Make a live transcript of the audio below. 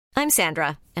I'm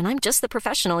Sandra, and I'm just the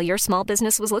professional your small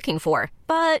business was looking for.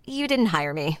 But you didn't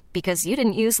hire me because you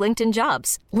didn't use LinkedIn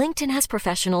Jobs. LinkedIn has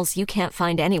professionals you can't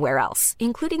find anywhere else,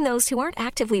 including those who aren't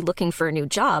actively looking for a new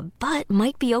job, but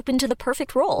might be open to the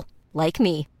perfect role, like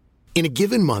me. In a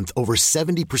given month, over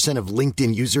 70% of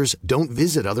LinkedIn users don't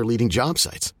visit other leading job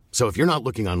sites. So if you're not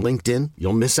looking on LinkedIn,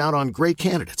 you'll miss out on great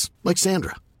candidates like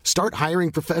Sandra. Start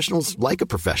hiring professionals like a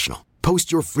professional.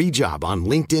 Post your free job on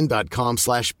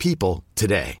linkedin.com/people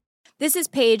today. This is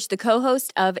Paige, the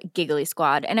co-host of Giggly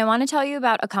Squad, and I want to tell you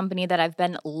about a company that I've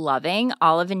been loving,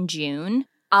 Olive & June.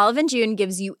 Olive & June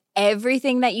gives you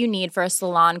everything that you need for a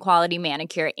salon-quality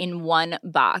manicure in one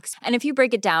box. And if you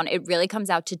break it down, it really comes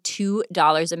out to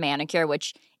 $2 a manicure,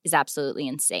 which is absolutely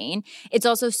insane. It's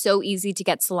also so easy to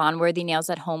get salon-worthy nails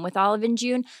at home with Olive &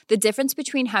 June. The difference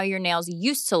between how your nails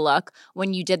used to look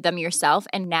when you did them yourself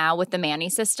and now with the Mani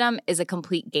system is a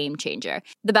complete game changer.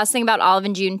 The best thing about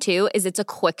Olive & June, too, is it's a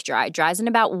quick dry. Dries in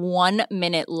about 1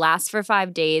 minute, lasts for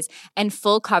 5 days, and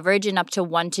full coverage in up to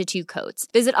 1 to 2 coats.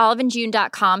 Visit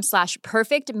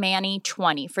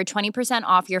oliveandjune.com/perfectmani20 for 20%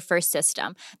 off your first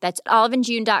system. That's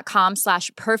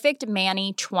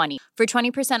oliveandjune.com/perfectmani20 for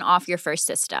 20% off your first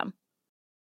system.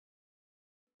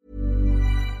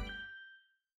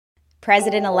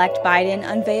 President-elect Biden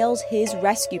unveils his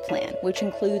rescue plan, which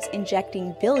includes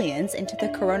injecting billions into the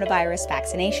coronavirus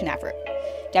vaccination effort.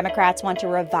 Democrats want to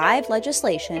revive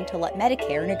legislation to let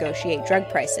Medicare negotiate drug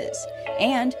prices.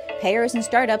 And payers and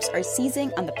startups are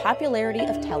seizing on the popularity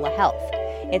of telehealth.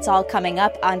 It's all coming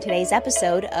up on today's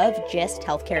episode of Gist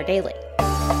Healthcare Daily.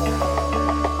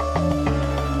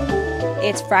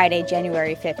 It's Friday,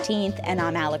 January 15th, and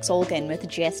I'm Alex Olgin with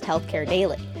Gist Healthcare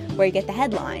Daily, where you get the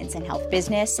headlines and health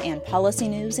business and policy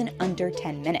news in under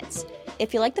 10 minutes.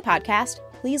 If you like the podcast,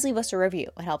 please leave us a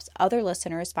review. It helps other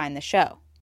listeners find the show.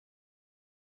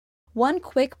 One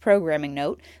quick programming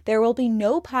note, there will be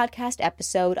no podcast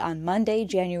episode on Monday,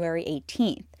 January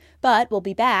 18th, but we'll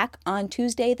be back on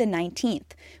Tuesday the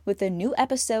 19th with a new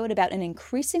episode about an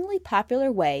increasingly popular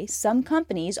way some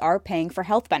companies are paying for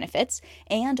health benefits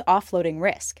and offloading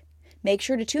risk. Make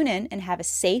sure to tune in and have a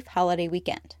safe holiday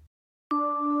weekend.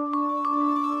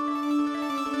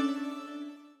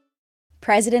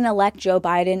 President-elect Joe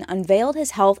Biden unveiled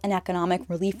his health and economic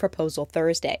relief proposal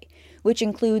Thursday, which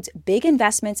includes big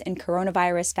investments in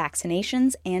coronavirus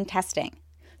vaccinations and testing.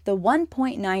 The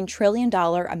 $1.9 trillion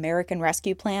American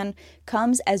Rescue Plan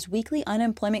comes as weekly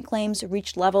unemployment claims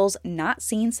reached levels not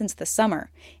seen since the summer,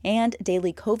 and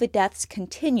daily COVID deaths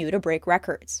continue to break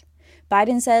records.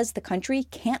 Biden says the country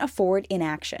can't afford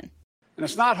inaction. And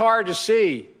it's not hard to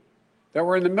see that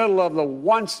we're in the middle of the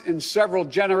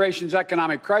once-in-several-generations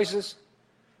economic crisis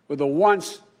with a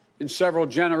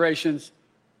once-in-several-generations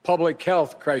public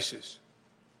health crisis.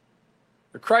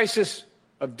 The crisis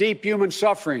of deep human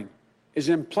suffering is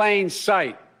in plain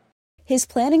sight. His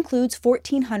plan includes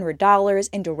 $1,400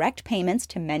 in direct payments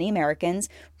to many Americans,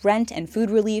 rent and food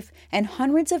relief, and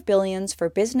hundreds of billions for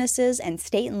businesses and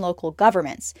state and local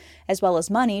governments, as well as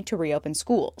money to reopen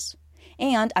schools.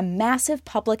 And a massive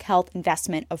public health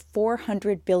investment of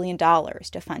 $400 billion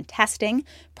to fund testing,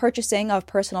 purchasing of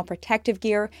personal protective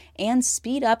gear, and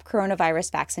speed up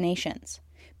coronavirus vaccinations.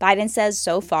 Biden says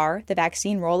so far the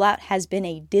vaccine rollout has been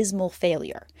a dismal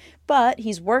failure, but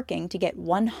he's working to get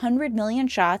 100 million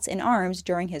shots in arms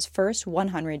during his first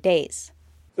 100 days.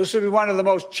 This will be one of the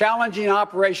most challenging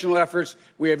operational efforts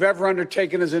we have ever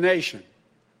undertaken as a nation.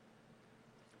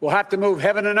 We'll have to move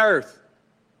heaven and earth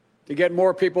to get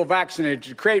more people vaccinated,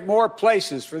 to create more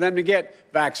places for them to get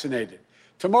vaccinated,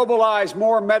 to mobilize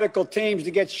more medical teams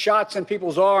to get shots in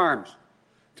people's arms,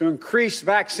 to increase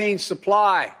vaccine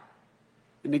supply,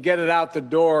 and to get it out the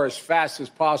door as fast as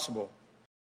possible.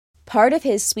 Part of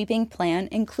his sweeping plan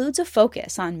includes a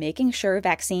focus on making sure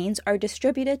vaccines are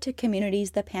distributed to communities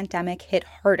the pandemic hit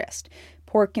hardest,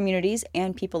 poor communities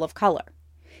and people of color.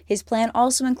 His plan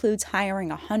also includes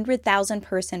hiring a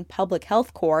 100,000-person public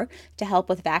health corps to help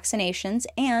with vaccinations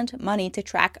and money to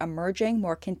track emerging,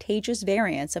 more contagious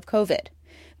variants of COVID.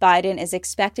 Biden is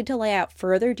expected to lay out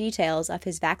further details of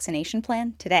his vaccination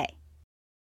plan today.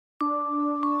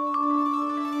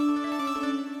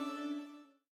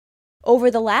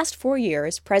 Over the last 4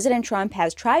 years, President Trump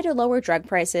has tried to lower drug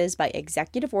prices by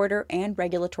executive order and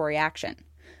regulatory action.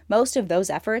 Most of those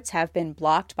efforts have been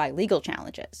blocked by legal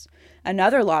challenges.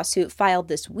 Another lawsuit filed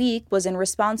this week was in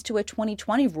response to a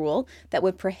 2020 rule that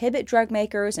would prohibit drug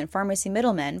makers and pharmacy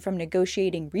middlemen from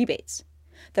negotiating rebates.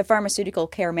 The Pharmaceutical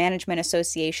Care Management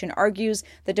Association argues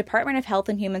the Department of Health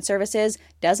and Human Services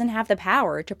doesn't have the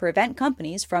power to prevent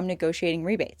companies from negotiating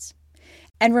rebates.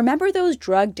 And remember those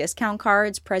drug discount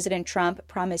cards President Trump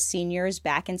promised seniors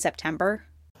back in September?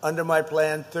 Under my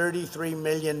plan, 33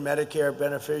 million Medicare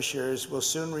beneficiaries will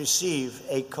soon receive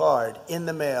a card in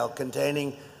the mail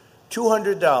containing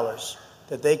 $200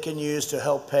 that they can use to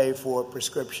help pay for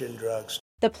prescription drugs.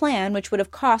 The plan, which would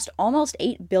have cost almost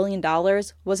 $8 billion,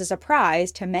 was a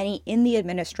surprise to many in the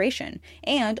administration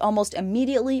and almost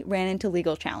immediately ran into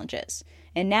legal challenges.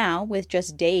 And now, with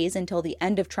just days until the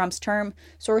end of Trump's term,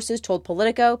 sources told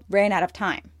Politico ran out of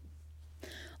time.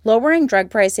 Lowering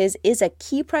drug prices is a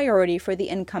key priority for the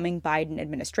incoming Biden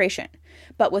administration.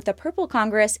 But with a purple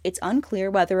Congress, it's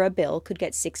unclear whether a bill could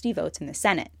get 60 votes in the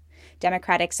Senate.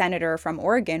 Democratic Senator from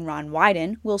Oregon, Ron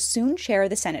Wyden, will soon chair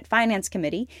the Senate Finance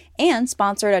Committee and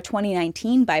sponsored a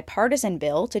 2019 bipartisan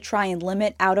bill to try and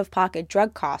limit out-of-pocket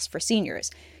drug costs for seniors.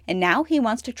 And now he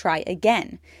wants to try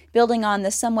again. Building on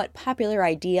the somewhat popular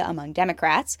idea among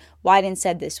Democrats, Wyden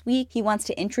said this week he wants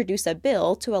to introduce a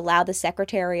bill to allow the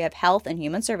Secretary of Health and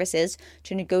Human Services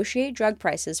to negotiate drug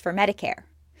prices for Medicare.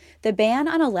 The ban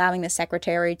on allowing the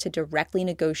secretary to directly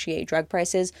negotiate drug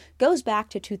prices goes back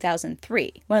to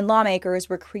 2003, when lawmakers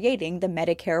were creating the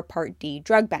Medicare Part D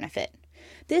drug benefit.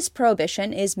 This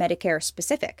prohibition is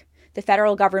Medicare-specific. The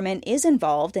federal government is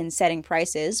involved in setting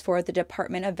prices for the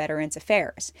Department of Veterans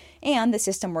Affairs, and the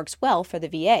system works well for the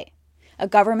VA. A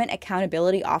Government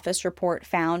Accountability Office report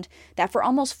found that for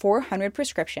almost 400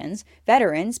 prescriptions,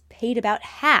 veterans paid about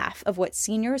half of what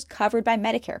seniors covered by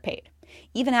Medicare paid,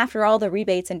 even after all the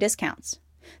rebates and discounts.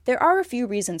 There are a few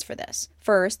reasons for this.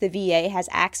 First, the VA has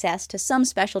access to some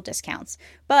special discounts,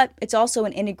 but it's also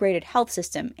an integrated health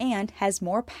system and has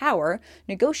more power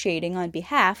negotiating on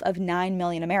behalf of 9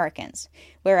 million Americans,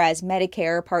 whereas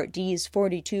Medicare Part D's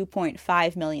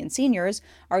 42.5 million seniors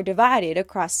are divided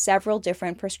across several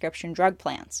different prescription drug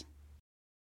plans.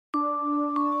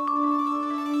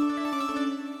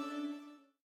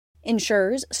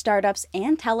 Insurers, startups,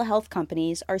 and telehealth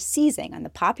companies are seizing on the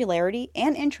popularity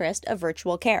and interest of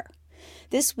virtual care.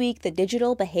 This week, the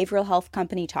digital behavioral health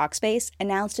company Talkspace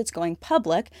announced it's going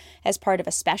public as part of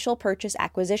a special purchase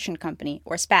acquisition company,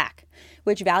 or SPAC,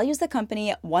 which values the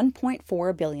company at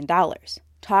 $1.4 billion.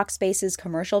 Talkspace's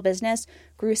commercial business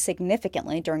grew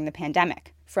significantly during the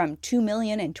pandemic, from 2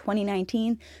 million in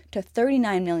 2019 to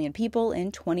 39 million people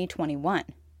in 2021.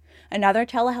 Another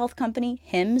telehealth company,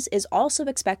 Hims, is also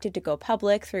expected to go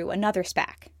public through another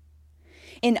SPAC.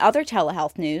 In other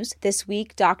telehealth news, this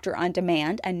week, Doctor on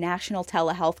Demand, a national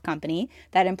telehealth company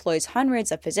that employs hundreds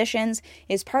of physicians,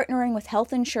 is partnering with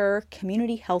health insurer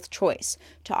Community Health Choice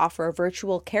to offer a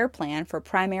virtual care plan for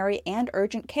primary and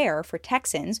urgent care for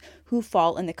Texans who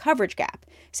fall in the coverage gap,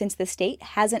 since the state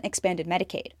hasn't expanded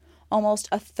Medicaid. Almost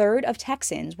a third of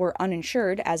Texans were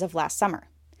uninsured as of last summer.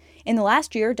 In the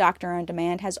last year, Doctor on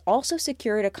Demand has also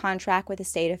secured a contract with the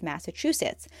state of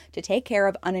Massachusetts to take care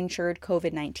of uninsured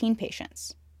COVID-19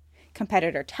 patients.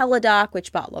 Competitor Teladoc,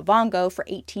 which bought Livongo for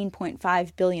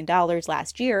 $18.5 billion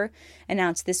last year,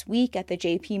 announced this week at the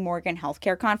J.P. Morgan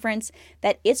Healthcare Conference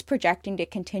that it's projecting to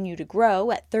continue to grow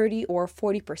at 30 or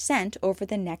 40% over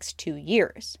the next 2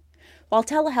 years. While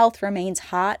telehealth remains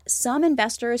hot, some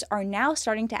investors are now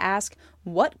starting to ask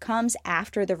what comes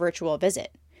after the virtual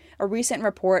visit. A recent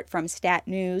report from Stat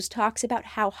News talks about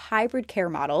how hybrid care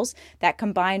models that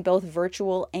combine both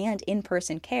virtual and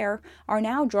in-person care are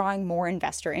now drawing more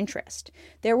investor interest.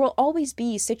 There will always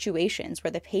be situations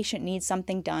where the patient needs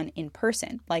something done in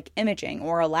person, like imaging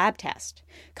or a lab test.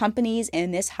 Companies in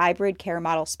this hybrid care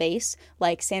model space,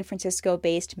 like San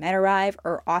Francisco-based MedArrive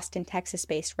or Austin,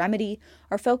 Texas-based Remedy,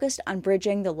 are focused on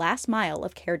bridging the last mile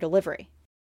of care delivery.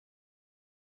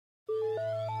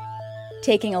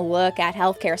 Taking a look at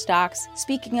healthcare stocks,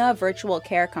 speaking of virtual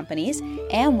care companies,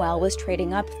 Amwell was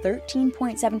trading up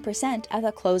 13.7% at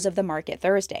the close of the market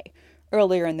Thursday.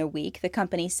 Earlier in the week, the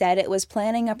company said it was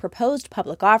planning a proposed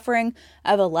public offering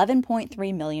of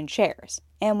 11.3 million shares.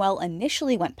 Amwell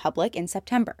initially went public in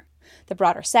September. The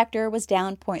broader sector was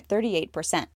down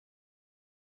 0.38%.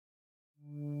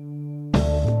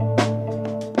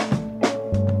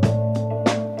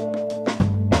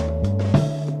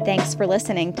 Thanks for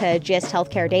listening to GIST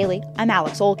Healthcare Daily. I'm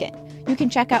Alex Olgin. You can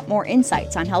check out more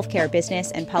insights on healthcare business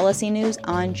and policy news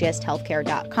on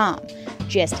gisthealthcare.com.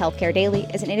 GIST Healthcare Daily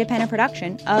is an independent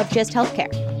production of GIST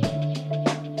Healthcare.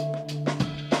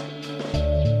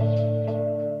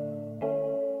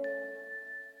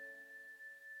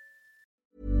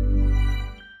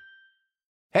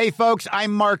 Hey, folks,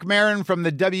 I'm Mark Maron from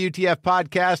the WTF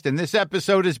Podcast, and this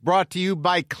episode is brought to you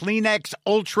by Kleenex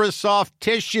Ultra Soft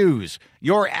Tissues,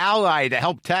 your ally to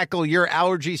help tackle your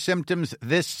allergy symptoms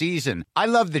this season. I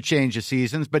love the change of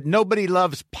seasons, but nobody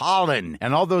loves pollen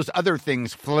and all those other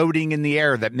things floating in the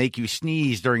air that make you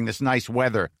sneeze during this nice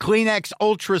weather. Kleenex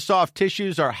Ultra Soft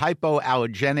Tissues are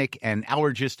hypoallergenic and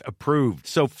allergist approved.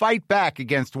 So fight back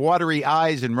against watery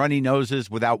eyes and runny noses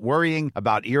without worrying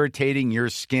about irritating your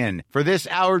skin. For this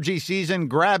allergy season,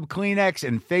 grab Kleenex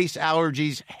and face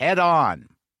allergies head on.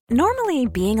 Normally,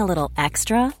 being a little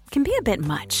extra can be a bit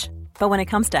much. But when it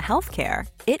comes to healthcare,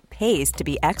 it pays to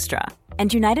be extra.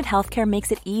 And United Healthcare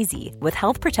makes it easy with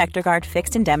Health Protector Guard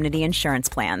fixed indemnity insurance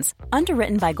plans.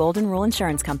 Underwritten by Golden Rule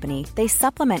Insurance Company, they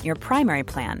supplement your primary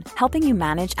plan, helping you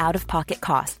manage out-of-pocket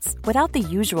costs without the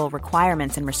usual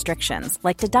requirements and restrictions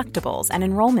like deductibles and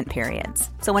enrollment periods.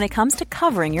 So when it comes to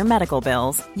covering your medical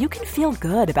bills, you can feel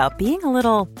good about being a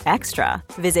little extra.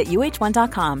 Visit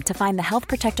UH1.com to find the Health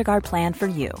Protector Guard plan for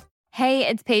you. Hey,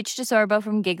 it's Paige DeSorbo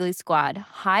from Giggly Squad.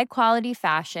 High quality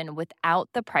fashion without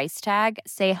the price tag.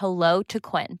 Say hello to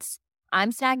Quince.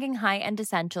 I'm snagging high-end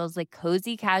essentials like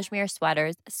cozy cashmere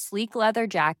sweaters, sleek leather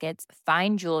jackets,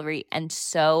 fine jewelry, and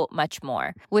so much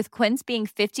more. With Quince being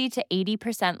 50 to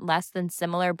 80% less than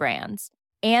similar brands.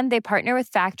 And they partner with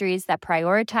factories that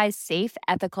prioritize safe,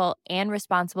 ethical, and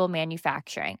responsible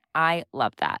manufacturing. I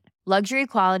love that. Luxury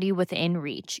quality within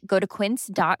reach. Go to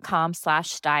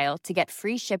quince.com/style to get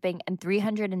free shipping and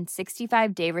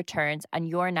 365-day returns on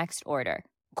your next order.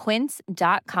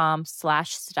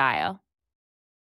 Quince.com/style.